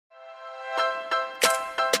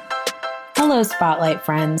Hello, Spotlight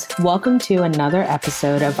friends. Welcome to another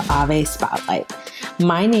episode of Ave Spotlight.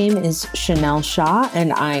 My name is Chanel Shaw,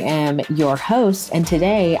 and I am your host. And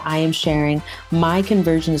today I am sharing my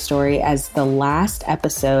conversion story as the last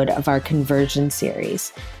episode of our conversion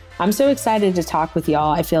series. I'm so excited to talk with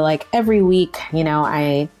y'all. I feel like every week,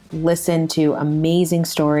 I listen to amazing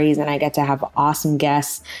stories and I get to have awesome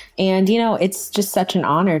guests. And, it's just such an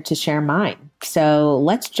honor to share mine. So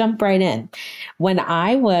let's jump right in. When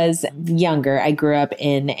I was younger, I grew up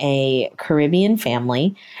in a Caribbean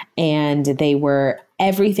family, and they were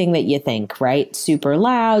everything that you think, right? Super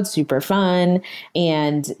loud, super fun.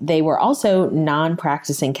 And they were also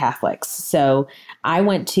non-practicing Catholics. So I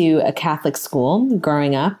went to a Catholic school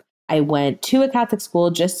growing up. I went to a Catholic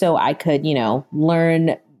school just so I could,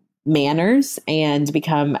 learn manners and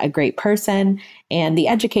become a great person. And the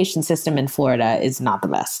education system in Florida is not the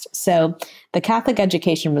best. So the Catholic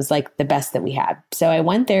education was like the best that we had. So I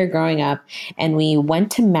went there growing up, and we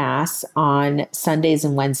went to Mass on Sundays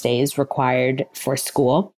and Wednesdays required for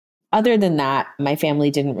school. Other than that, my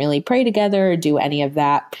family didn't really pray together or do any of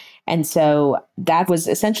that. And so that was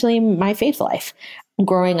essentially my faith life.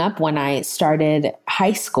 Growing up, when I started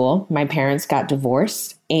high school, my parents got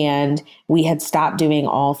divorced and we had stopped doing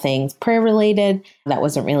all things prayer related. That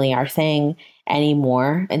wasn't really our thing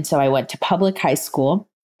anymore. And so I went to public high school.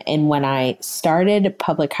 And when I started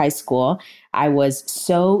public high school, I was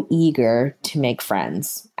so eager to make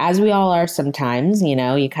friends. As we all are sometimes,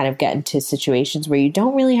 you kind of get into situations where you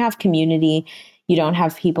don't really have community. You don't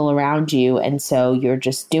have people around you. And so you're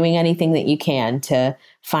just doing anything that you can to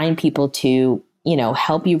find people to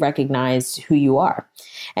help you recognize who you are.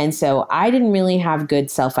 And so I didn't really have good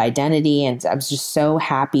self-identity, and I was just so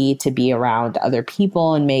happy to be around other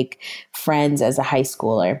people and make friends as a high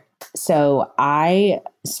schooler. So I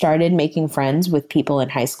started making friends with people in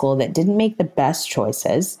high school that didn't make the best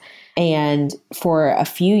choices. And for a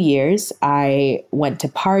few years, I went to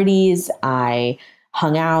parties. I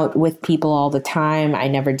hung out with people all the time. I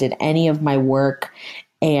never did any of my work.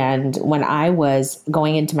 And when I was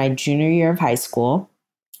going into my junior year of high school,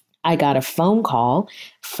 I got a phone call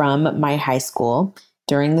from my high school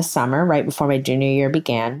during the summer, right before my junior year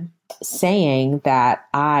began, saying that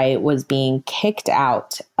I was being kicked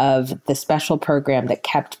out of the special program that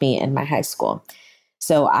kept me in my high school.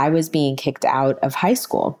 So I was being kicked out of high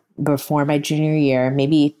school before my junior year,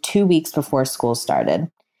 maybe 2 weeks before school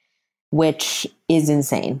started, which is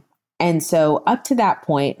insane. And so up to that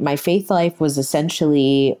point, my faith life was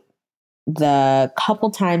essentially the couple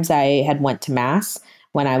times I had went to Mass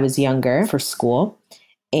when I was younger for school.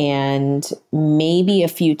 And maybe a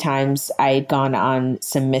few times I'd gone on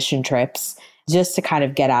some mission trips just to kind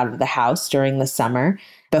of get out of the house during the summer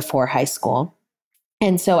before high school.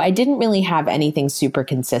 And so I didn't really have anything super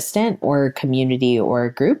consistent or community or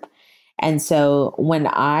group. And so when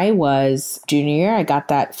I was junior year, I got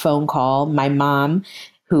that phone call. My mom,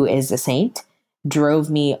 who is a saint, drove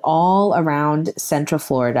me all around Central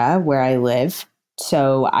Florida where I live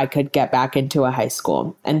so I could get back into a high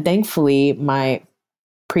school. And thankfully, my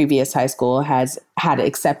previous high school had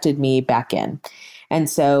accepted me back in. And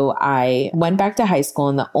so I went back to high school,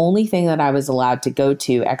 and the only thing that I was allowed to go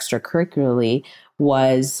to extracurricularly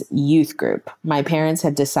was youth group. My parents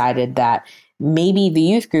had decided that maybe the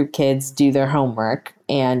youth group kids do their homework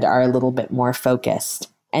and are a little bit more focused.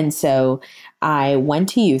 And so I went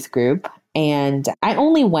to youth group, and I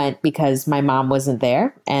only went because my mom wasn't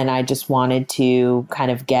there and I just wanted to kind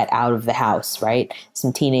of get out of the house, right?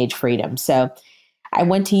 Some teenage freedom. So I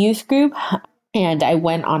went to youth group, and I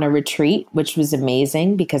went on a retreat, which was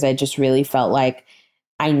amazing because I just really felt like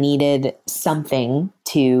I needed something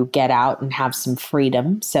to get out and have some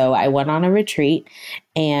freedom. So I went on a retreat,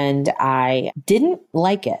 and I didn't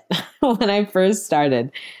like it when I first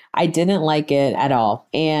started. I didn't like it at all.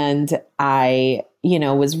 And I,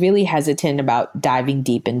 was really hesitant about diving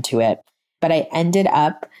deep into it. But I ended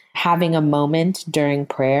up having a moment during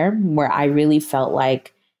prayer where I really felt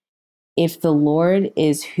like if the Lord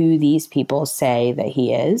is who these people say that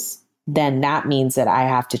he is, then that means that I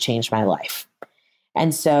have to change my life.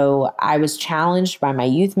 And so I was challenged by my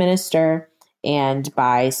youth minister and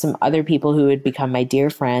by some other people who had become my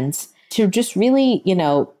dear friends to just really,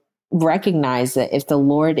 recognize that if the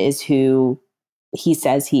Lord is who he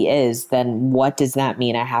says he is, then what does that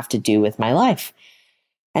mean I have to do with my life?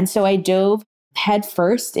 And so I dove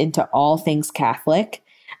headfirst into all things Catholic.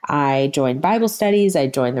 I joined Bible studies. I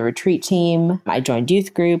joined the retreat team. I joined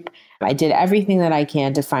youth group. I did everything that I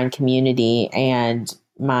can to find community, and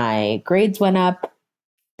my grades went up.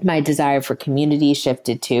 My desire for community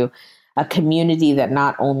shifted to a community that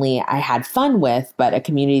not only I had fun with, but a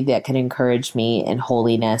community that could encourage me in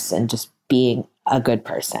holiness and just being a good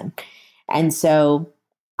person. And so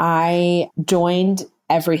I joined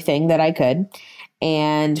everything that I could.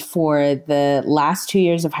 And for the last 2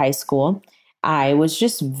 years of high school, I was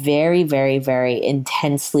just very, very, very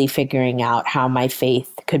intensely figuring out how my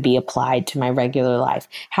faith could be applied to my regular life,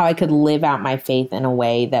 how I could live out my faith in a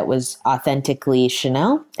way that was authentically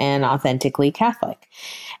Chanel and authentically Catholic.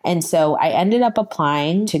 And so I ended up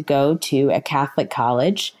applying to go to a Catholic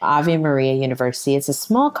college, Ave Maria University. It's a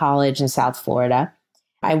small college in South Florida.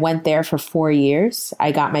 I went there for 4 years.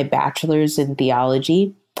 I got my bachelor's in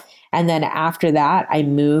theology. And then after that, I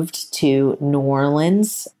moved to New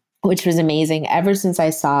Orleans, which was amazing. Ever since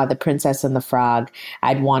I saw The Princess and the Frog,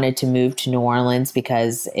 I'd wanted to move to New Orleans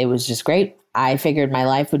because it was just great. I figured my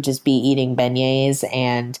life would just be eating beignets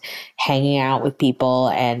and hanging out with people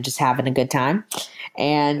and just having a good time.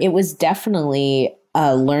 And it was definitely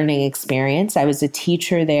a learning experience. I was a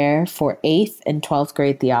teacher there for 8th and 12th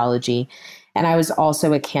grade theology, and I was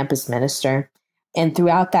also a campus minister. And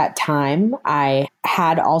throughout that time, I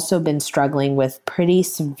had also been struggling with pretty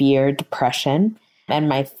severe depression. And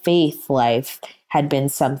my faith life had been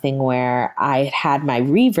something where I had my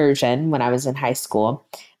reversion when I was in high school,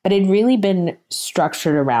 but it had really been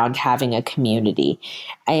structured around having a community.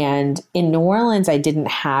 And in New Orleans, I didn't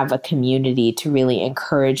have a community to really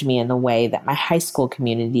encourage me in the way that my high school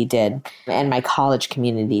community did and my college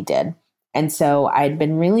community did. And so I'd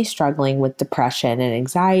been really struggling with depression and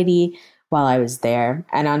anxiety while I was there.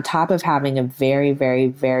 And on top of having a very, very,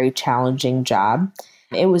 very challenging job,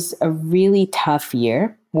 it was a really tough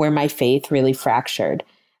year where my faith really fractured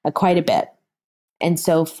quite a bit. And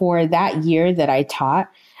so for that year that I taught,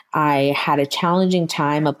 I had a challenging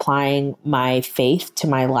time applying my faith to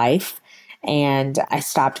my life. And I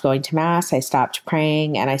stopped going to Mass, I stopped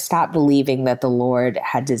praying, and I stopped believing that the Lord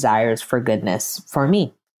had desires for goodness for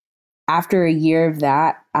me. After a year of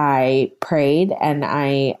that, I prayed and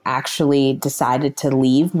I actually decided to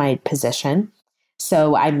leave my position.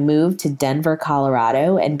 So I moved to Denver,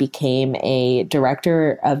 Colorado, and became a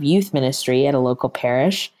director of youth ministry at a local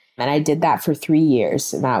parish. And I did that for 3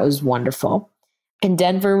 years, and that was wonderful. And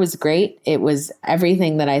Denver was great. It was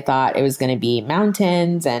everything that I thought it was going to be: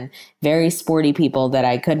 mountains and very sporty people that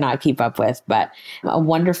I could not keep up with, but a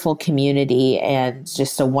wonderful community and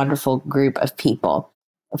just a wonderful group of people.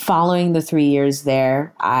 Following the 3 years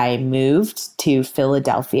there, I moved to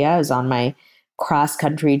Philadelphia. I was on my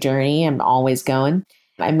cross-country journey. I'm always going.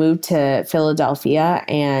 I moved to Philadelphia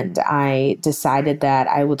and I decided that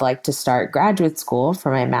I would like to start graduate school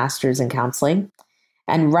for my master's in counseling.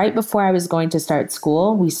 And right before I was going to start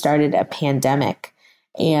school, we started a pandemic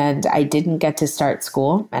and I didn't get to start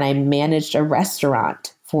school. And I managed a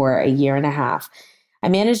restaurant for a year and a half. I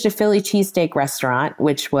managed a Philly cheesesteak restaurant,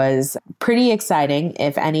 which was pretty exciting.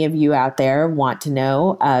 If any of you out there want to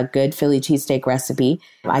know a good Philly cheesesteak recipe,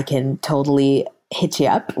 I can totally hit you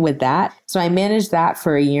up with that. So I managed that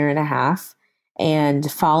for a year and a half.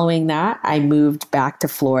 And following that, I moved back to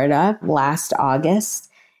Florida last August.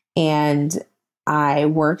 And I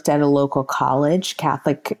worked at a local college,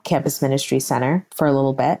 Catholic Campus Ministry Center, for a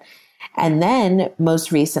little bit. And then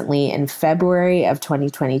most recently in February of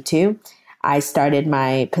 2022, I started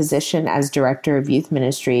my position as director of youth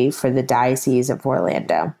ministry for the Diocese of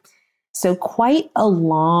Orlando. So quite a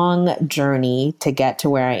long journey to get to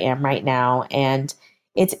where I am right now. And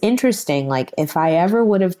it's interesting, like if I ever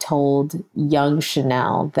would have told young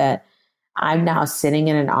Chanel that I'm now sitting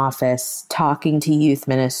in an office talking to youth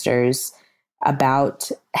ministers about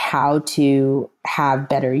how to have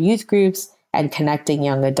better youth groups and connecting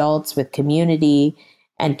young adults with community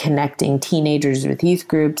and connecting teenagers with youth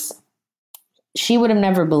groups, she would have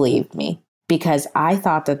never believed me because I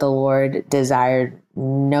thought that the Lord desired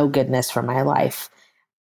no goodness for my life.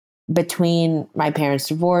 Between my parents'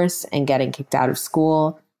 divorce and getting kicked out of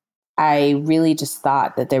school, I really just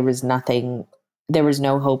thought that there was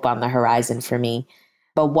no hope on the horizon for me.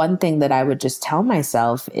 But one thing that I would just tell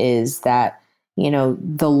myself is that,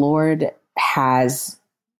 the Lord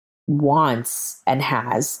wants and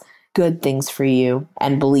has good things for you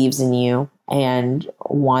and believes in you and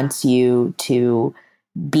wants you to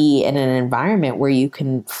be in an environment where you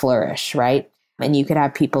can flourish, right? And you could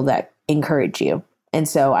have people that encourage you. And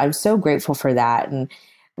so I'm so grateful for that. And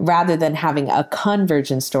rather than having a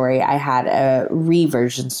conversion story, I had a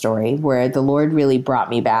reversion story where the Lord really brought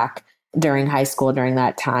me back during high school, during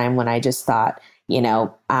that time when I just thought,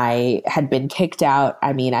 I had been kicked out.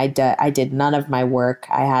 I mean, I did none of my work.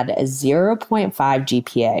 I had a 0.5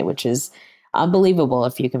 GPA, which is unbelievable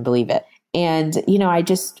if you can believe it. And,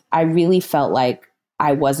 I really felt like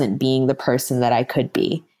I wasn't being the person that I could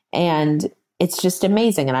be. And it's just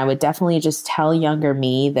amazing. And I would definitely just tell younger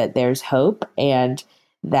me that there's hope and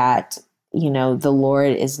that, the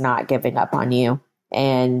Lord is not giving up on you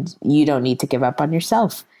and you don't need to give up on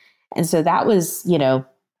yourself. And so that was,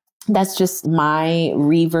 that's just my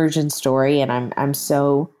reversion story. And I'm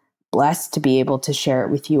so blessed to be able to share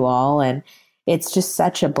it with you all. And it's just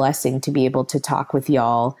such a blessing to be able to talk with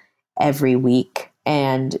y'all every week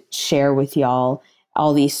and share with y'all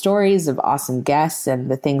all these stories of awesome guests and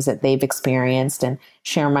the things that they've experienced and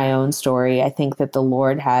share my own story. I think that the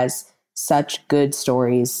Lord has such good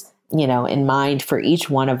stories, in mind for each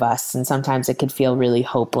one of us. And sometimes it could feel really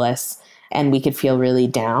hopeless and we could feel really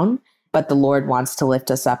down, but the Lord wants to lift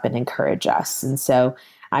us up and encourage us. And so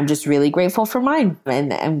I'm just really grateful for mine,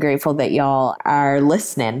 and I'm grateful that y'all are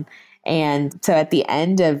listening. And so at the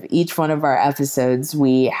end of each one of our episodes,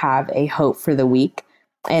 we have a hope for the week.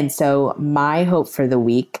 And so my hope for the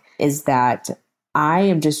week is that I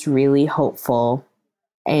am just really hopeful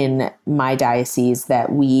in my diocese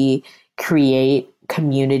that we create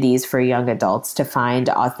communities for young adults to find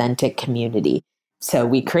authentic community. So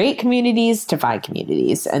we create communities to find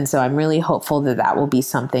communities. And so I'm really hopeful that that will be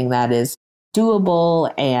something that is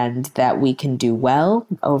doable and that we can do well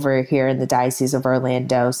over here in the Diocese of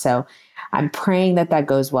Orlando. So I'm praying that that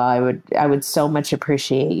goes well. I would so much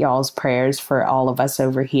appreciate y'all's prayers for all of us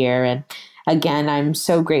over here. And again, I'm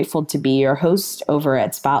so grateful to be your host over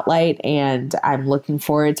at Spotlight, and I'm looking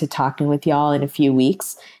forward to talking with y'all in a few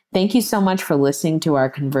weeks. Thank you so much for listening to our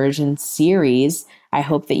conversion series. I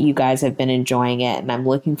hope that you guys have been enjoying it, and I'm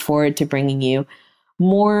looking forward to bringing you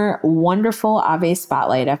more wonderful Ave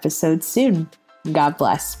Spotlight episodes soon. God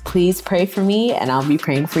bless. Please pray for me, and I'll be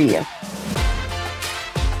praying for you.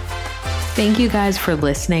 Thank you guys for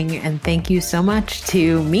listening, and thank you so much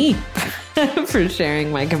to me for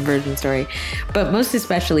sharing my conversion story. But most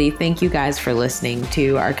especially, thank you guys for listening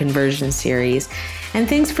to our conversion series. And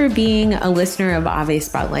thanks for being a listener of Ave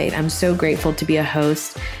Spotlight. I'm so grateful to be a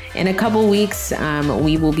host. In a couple weeks,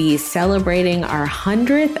 we will be celebrating our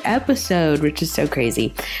 100th episode, which is so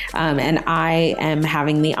crazy. And I am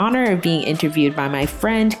having the honor of being interviewed by my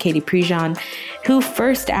friend, Katie Prejean, who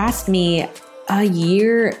first asked me a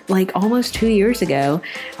year, like almost 2 years ago,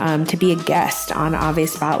 to be a guest on Ave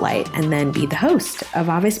Spotlight and then be the host of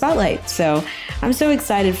Ave Spotlight. So I'm so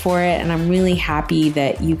excited for it, and I'm really happy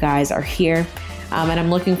that you guys are here. And I'm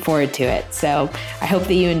looking forward to it. So I hope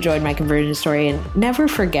that you enjoyed my conversion story, and never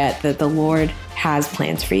forget that the Lord has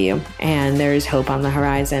plans for you and there is hope on the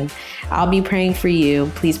horizon. I'll be praying for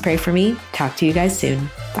you. Please pray for me. Talk to you guys soon.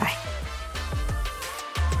 Bye.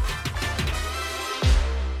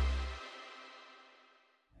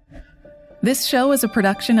 This show is a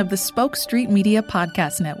production of the Spoke Street Media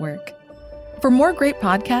Podcast Network. For more great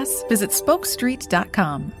podcasts, visit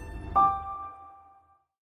spokestreet.com.